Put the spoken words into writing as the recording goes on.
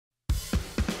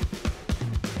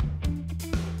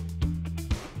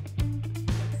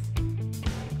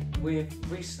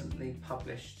We've recently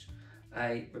published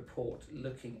a report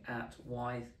looking at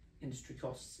why industry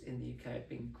costs in the UK have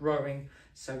been growing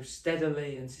so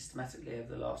steadily and systematically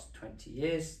over the last 20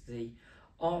 years. The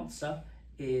answer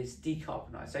is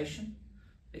decarbonisation,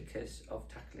 because of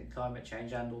tackling climate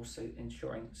change and also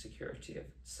ensuring security of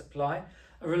supply.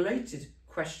 A related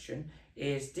question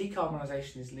is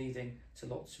decarbonisation is leading to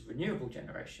lots of renewable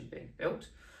generation being built.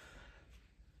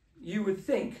 You would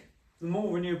think the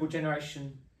more renewable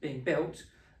generation being built,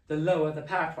 the lower the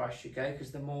power price should go,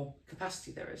 because the more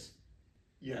capacity there is.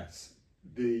 Yes,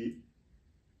 the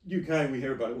UK, we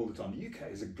hear about it all the time. The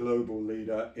UK is a global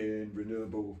leader in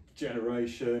renewable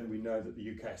generation. We know that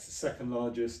the UK is the second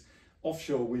largest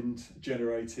offshore wind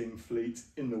generating fleet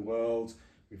in the world.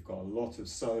 We've got a lot of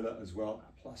solar as well,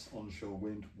 plus onshore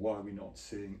wind. Why are we not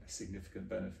seeing a significant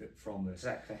benefit from this?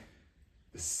 Exactly.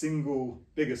 The single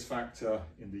biggest factor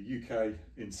in the UK,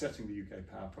 in setting the UK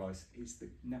power price, is the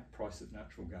net price of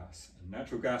natural gas. And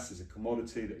natural gas is a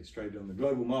commodity that is traded on the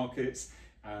global markets,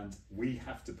 and we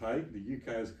have to pay, the UK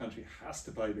as a country has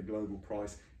to pay the global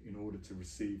price in order to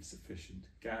receive sufficient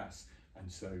gas. And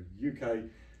so UK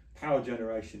power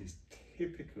generation is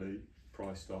typically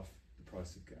priced off the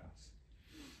price of gas.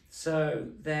 So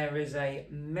there is a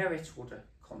merit order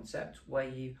concept where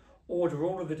you order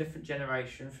all of the different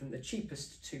generation from the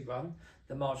cheapest to run,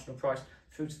 the marginal price,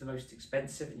 through to the most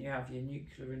expensive, and you have your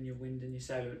nuclear and your wind and your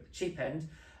solar at the cheap end,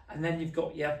 and then you've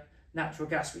got your natural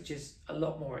gas, which is a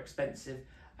lot more expensive,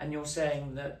 and you're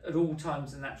saying that at all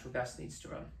times the natural gas needs to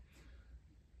run.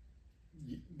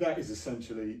 That is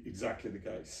essentially exactly the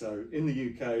case. So in the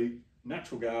UK,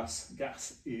 natural gas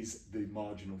is the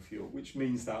marginal fuel, which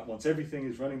means that once everything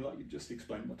is running, like you just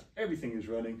explained, once everything is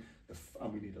running,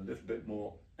 and we need a little bit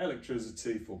more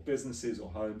electricity for businesses or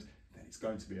homes, then it's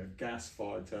going to be a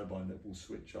gas-fired turbine that will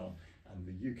switch on. And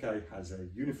the UK has a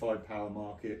unified power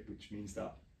market, which means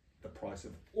that the price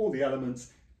of all the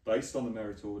elements based on the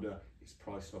merit order is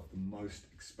priced off the most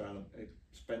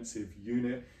expensive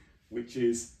unit, which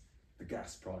is the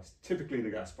gas price, typically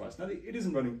the gas price. Now, it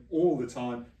isn't running all the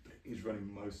time, but it is running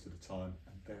most of the time,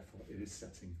 and therefore it is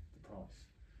setting the price.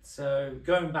 So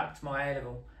going back to my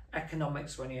A-level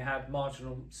economics, when you had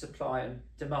marginal supply and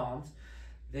demand,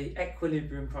 the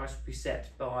equilibrium price would be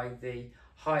set by the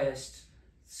highest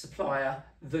supplier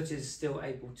that is still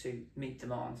able to meet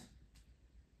demand.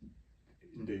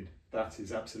 Indeed, that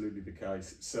is absolutely the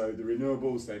case. So the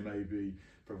renewables, they may be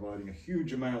providing a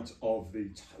huge amount of the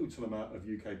total amount of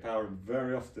UK power, and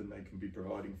very often they can be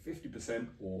providing 50%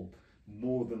 or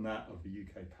more than that of the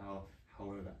UK power.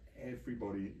 However,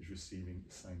 everybody is receiving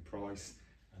the same price.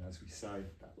 And as we say,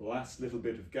 that last little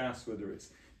bit of gas, whether it's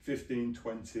 15,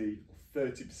 20 or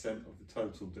 30% of the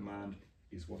total demand,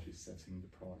 is what is setting the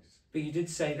price. But you did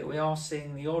say that we are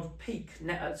seeing the odd peak,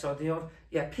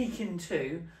 peak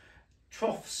into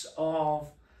troughs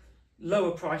of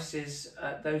lower prices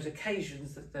at those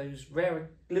occasions, that those rare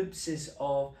glimpses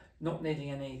of not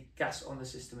needing any gas on the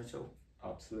system at all.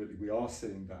 Absolutely, we are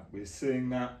seeing that. We're seeing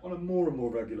that on a more and more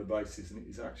regular basis, and it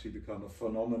has actually become a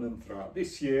phenomenon throughout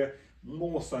this year,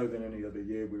 more so than any other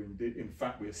year. In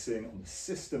fact, we're seeing on the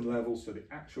system level, so the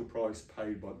actual price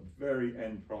paid by the very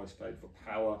end price paid for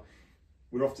power,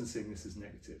 we're often seeing this as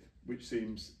negative, which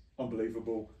seems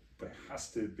unbelievable, but it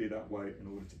has to be that way in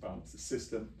order to balance the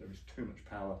system. There is too much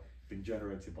power being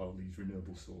generated by all these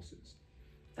renewable sources.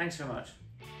 Thanks very much.